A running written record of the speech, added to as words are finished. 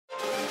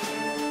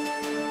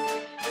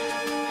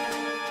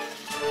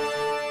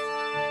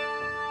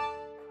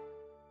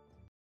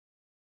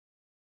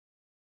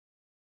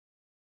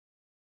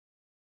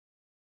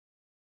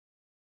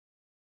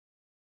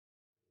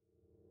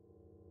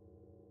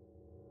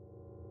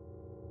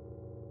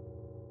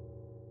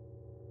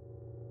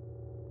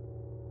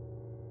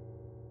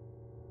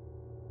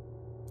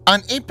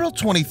On April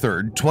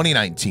 23,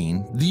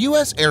 2019, the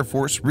U.S. Air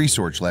Force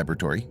Research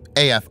Laboratory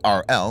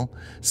 (AFRL)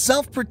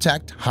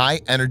 Self-Protect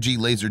High Energy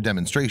Laser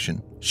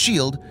Demonstration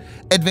 (SHIELD)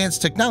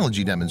 Advanced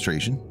Technology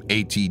Demonstration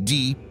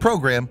 (ATD)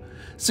 program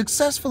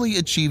successfully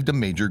achieved a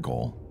major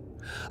goal.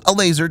 A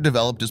laser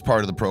developed as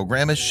part of the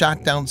program has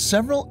shot down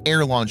several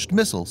air-launched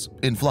missiles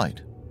in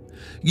flight.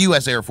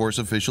 U.S. Air Force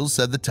officials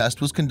said the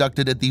test was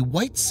conducted at the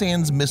White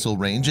Sands Missile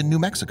Range in New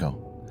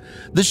Mexico.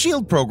 The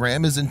SHIELD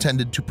program is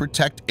intended to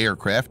protect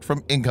aircraft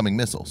from incoming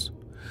missiles.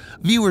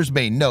 Viewers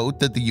may note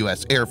that the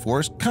U.S. Air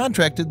Force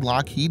contracted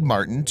Lockheed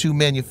Martin to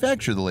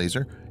manufacture the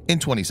laser in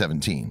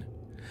 2017.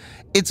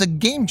 It's a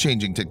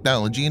game-changing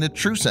technology in a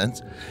true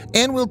sense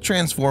and will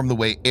transform the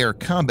way air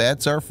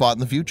combats are fought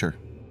in the future.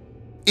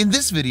 In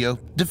this video,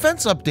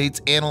 Defense Updates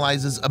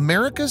analyzes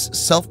America's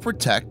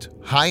Self-Protect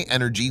High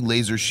Energy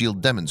Laser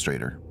Shield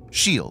Demonstrator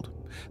 (SHIELD)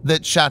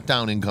 that shot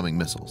down incoming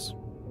missiles.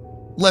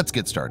 Let's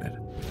get started.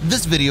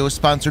 This video is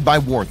sponsored by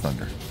War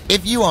Thunder.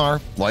 If you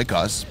are, like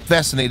us,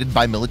 fascinated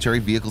by military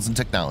vehicles and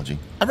technology,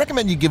 I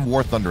recommend you give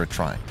War Thunder a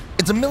try.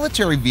 It's a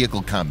military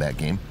vehicle combat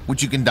game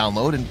which you can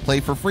download and play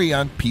for free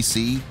on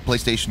PC,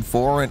 PlayStation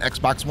 4, and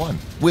Xbox One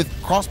with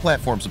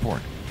cross-platform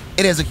support.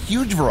 It has a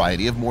huge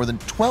variety of more than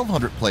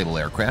 1,200 playable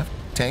aircraft,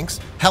 tanks,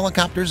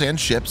 helicopters, and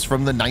ships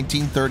from the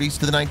 1930s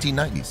to the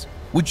 1990s,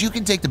 which you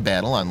can take to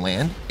battle on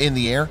land, in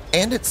the air,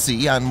 and at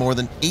sea on more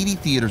than 80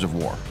 theaters of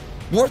war.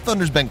 War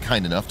Thunder's been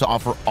kind enough to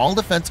offer all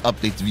Defense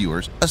Updates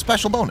viewers a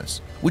special bonus,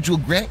 which will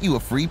grant you a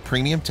free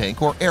premium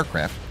tank or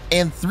aircraft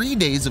and 3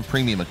 days of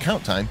premium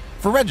account time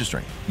for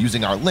registering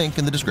using our link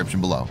in the description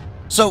below.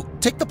 So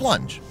take the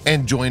plunge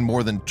and join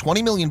more than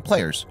 20 million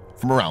players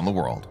from around the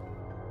world.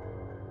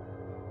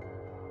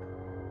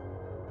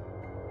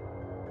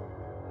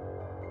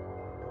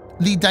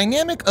 The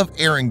dynamic of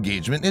air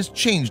engagement has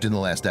changed in the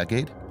last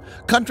decade.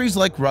 Countries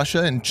like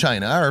Russia and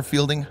China are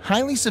fielding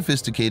highly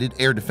sophisticated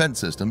air defense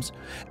systems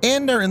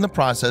and are in the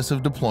process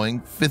of deploying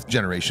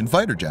fifth-generation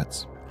fighter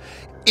jets.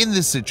 In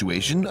this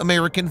situation,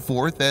 American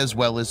fourth as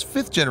well as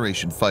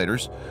fifth-generation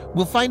fighters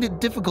will find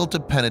it difficult to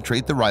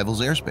penetrate the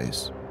rivals'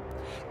 airspace.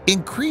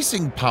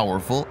 Increasing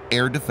powerful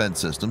air defense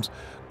systems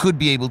could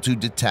be able to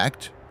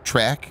detect,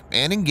 track,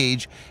 and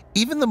engage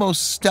even the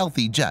most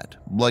stealthy jet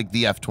like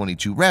the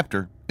F-22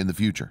 Raptor in the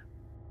future.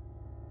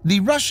 The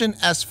Russian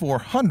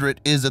S-400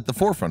 is at the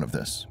forefront of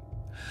this.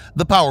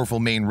 The powerful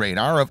main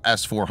radar of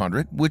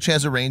S-400, which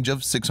has a range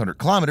of 600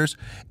 kilometers,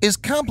 is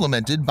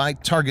complemented by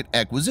target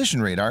acquisition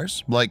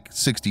radars like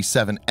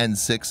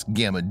 67N6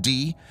 Gamma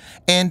D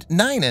and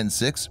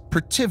 9N6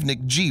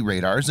 Protivnik G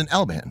radars in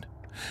L-band,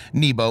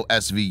 Nebo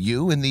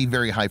SVU in the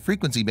very high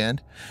frequency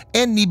band,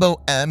 and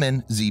Nebo M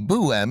and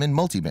Zebu M in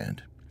multiband.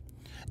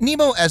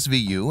 Nebo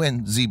SVU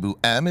and Zebu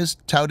M is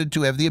touted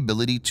to have the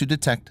ability to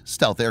detect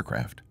stealth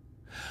aircraft.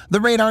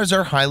 The radars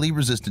are highly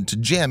resistant to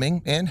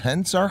jamming and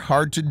hence are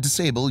hard to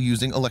disable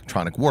using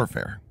electronic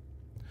warfare.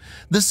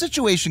 The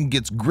situation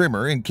gets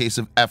grimmer in case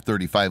of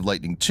F-35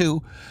 Lightning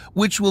II,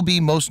 which will be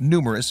most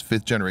numerous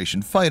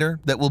fifth-generation fighter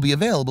that will be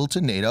available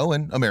to NATO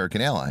and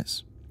American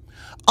allies.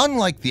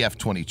 Unlike the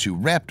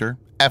F-22 Raptor,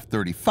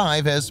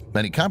 F-35 has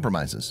many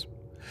compromises.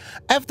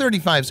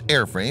 F-35's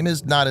airframe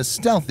is not as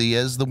stealthy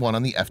as the one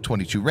on the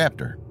F-22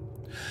 Raptor.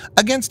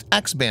 Against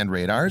X-band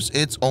radars,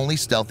 it's only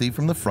stealthy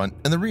from the front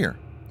and the rear.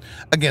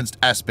 Against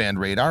S-band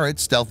radar,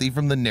 it's stealthy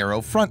from the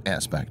narrow front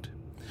aspect.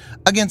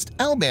 Against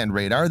L-band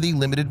radar, the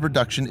limited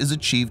reduction is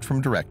achieved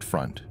from direct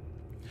front.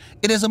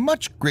 It has a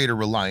much greater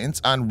reliance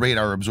on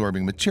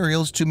radar-absorbing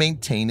materials to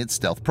maintain its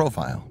stealth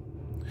profile.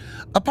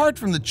 Apart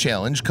from the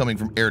challenge coming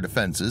from air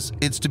defenses,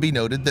 it's to be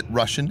noted that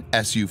Russian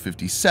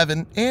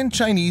Su-57 and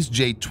Chinese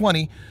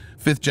J-20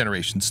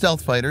 fifth-generation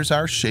stealth fighters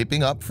are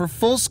shaping up for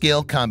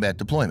full-scale combat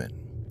deployment.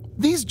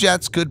 These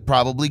jets could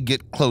probably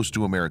get close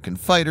to American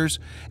fighters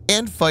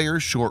and fire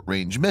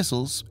short-range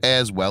missiles,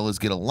 as well as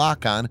get a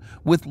lock-on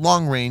with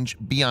long-range,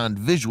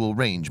 beyond-visual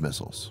range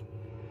missiles.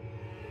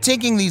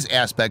 Taking these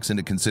aspects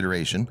into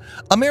consideration,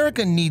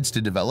 America needs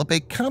to develop a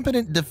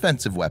competent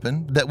defensive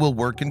weapon that will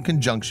work in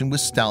conjunction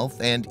with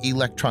stealth and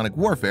electronic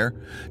warfare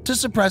to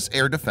suppress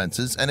air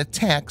defenses and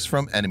attacks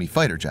from enemy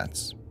fighter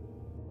jets.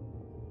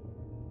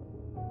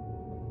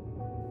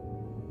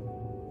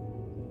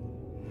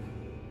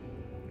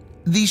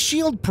 The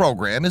SHIELD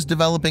program is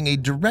developing a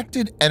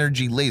directed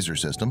energy laser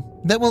system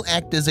that will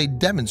act as a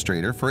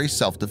demonstrator for a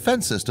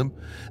self-defense system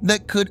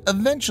that could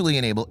eventually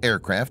enable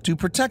aircraft to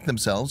protect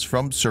themselves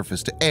from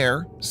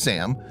surface-to-air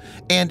 (SAM)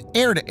 and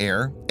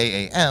air-to-air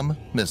 (AAM)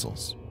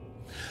 missiles.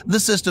 The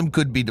system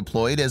could be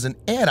deployed as an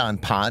add-on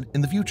pod in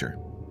the future.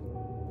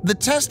 The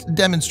test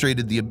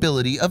demonstrated the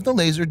ability of the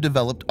laser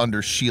developed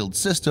under SHIELD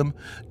system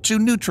to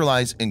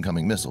neutralize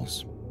incoming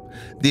missiles.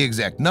 The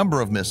exact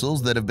number of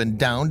missiles that have been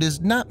downed is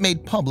not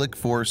made public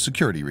for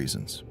security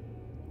reasons.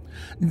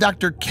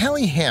 Dr.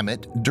 Kelly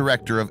Hammett,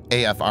 director of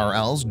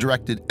AFRL's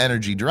Directed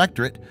Energy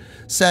Directorate,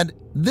 said,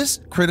 "This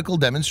critical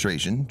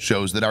demonstration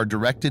shows that our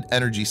directed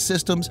energy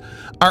systems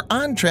are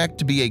on track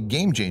to be a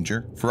game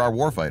changer for our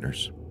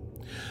warfighters.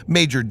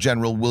 Major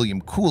General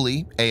William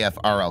Cooley,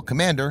 AFRL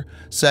commander,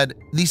 said,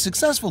 "The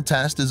successful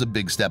test is a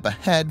big step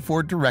ahead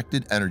for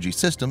directed energy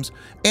systems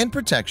and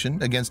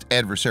protection against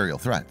adversarial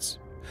threats.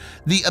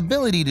 The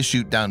ability to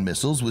shoot down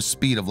missiles with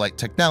speed-of-light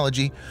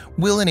technology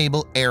will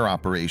enable air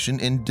operation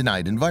in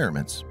denied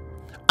environments.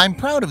 I'm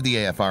proud of the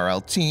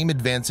AFRL team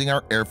advancing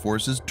our Air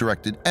Force's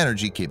directed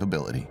energy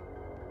capability."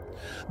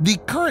 The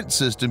current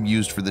system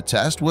used for the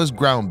test was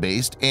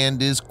ground-based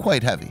and is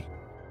quite heavy.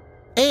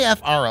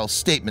 AFRL's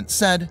statement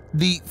said,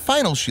 "The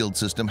final shield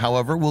system,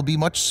 however, will be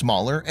much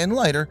smaller and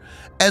lighter,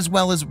 as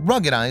well as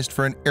ruggedized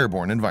for an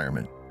airborne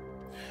environment."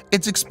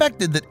 It's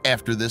expected that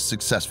after this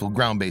successful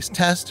ground-based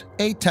test,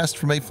 a test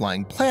from a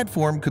flying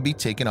platform could be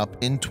taken up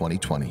in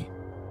 2020.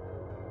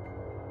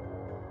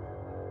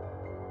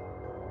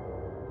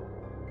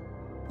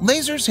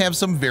 Lasers have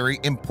some very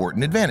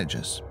important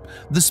advantages.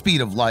 The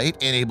speed of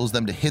light enables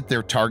them to hit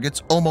their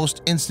targets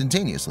almost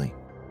instantaneously.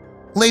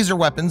 Laser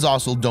weapons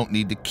also don't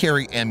need to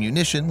carry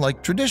ammunition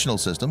like traditional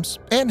systems,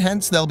 and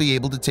hence they'll be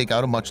able to take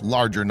out a much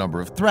larger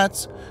number of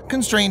threats,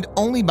 constrained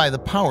only by the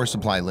power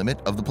supply limit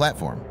of the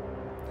platform.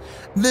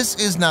 This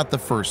is not the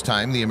first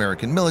time the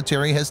American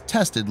military has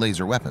tested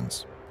laser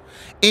weapons.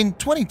 In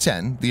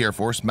 2010, the Air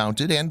Force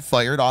mounted and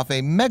fired off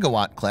a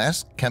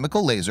megawatt-class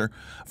chemical laser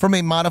from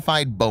a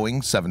modified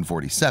Boeing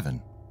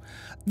 747.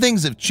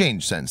 Things have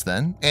changed since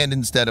then, and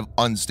instead of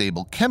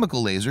unstable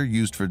chemical laser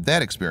used for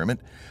that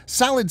experiment,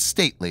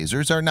 solid-state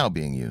lasers are now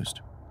being used.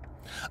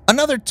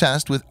 Another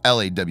test with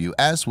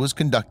LAWS was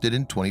conducted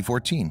in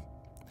 2014.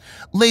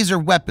 Laser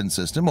Weapon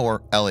System,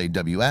 or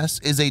LAWS,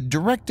 is a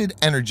directed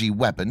energy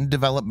weapon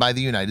developed by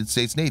the United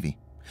States Navy.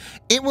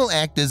 It will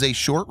act as a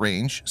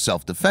short-range,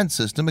 self-defense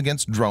system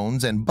against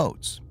drones and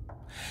boats.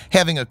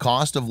 Having a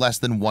cost of less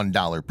than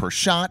 $1 per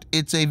shot,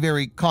 it's a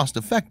very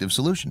cost-effective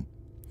solution.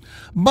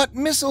 But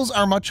missiles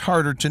are much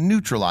harder to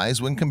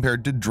neutralize when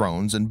compared to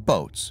drones and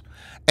boats,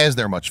 as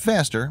they're much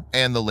faster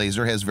and the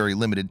laser has very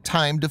limited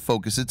time to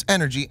focus its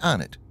energy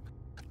on it.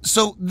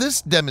 So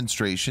this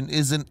demonstration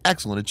is an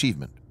excellent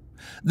achievement.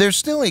 There's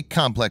still a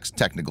complex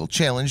technical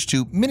challenge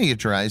to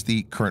miniaturize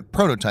the current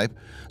prototype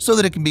so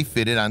that it can be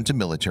fitted onto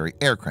military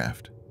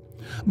aircraft.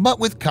 But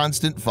with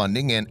constant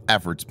funding and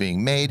efforts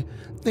being made,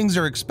 things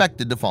are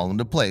expected to fall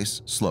into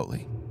place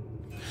slowly.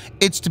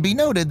 It's to be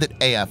noted that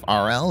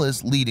AFRL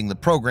is leading the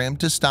program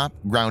to stop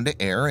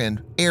ground-to-air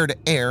and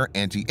air-to-air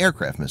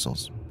anti-aircraft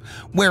missiles,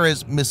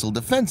 whereas Missile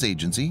Defense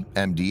Agency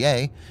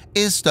 (MDA)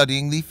 is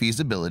studying the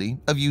feasibility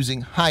of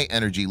using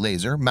high-energy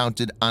laser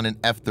mounted on an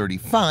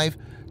F-35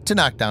 to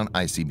knock down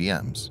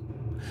ICBMs.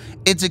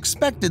 It's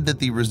expected that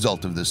the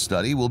result of this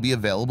study will be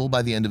available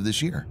by the end of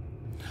this year.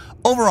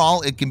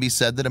 Overall, it can be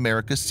said that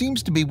America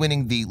seems to be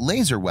winning the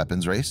laser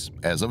weapons race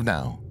as of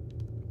now.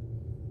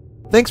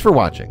 Thanks for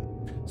watching.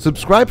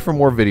 Subscribe for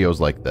more videos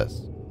like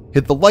this.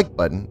 Hit the like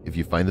button if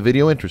you find the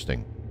video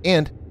interesting,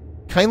 and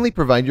kindly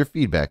provide your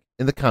feedback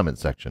in the comment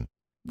section.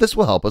 This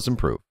will help us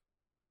improve.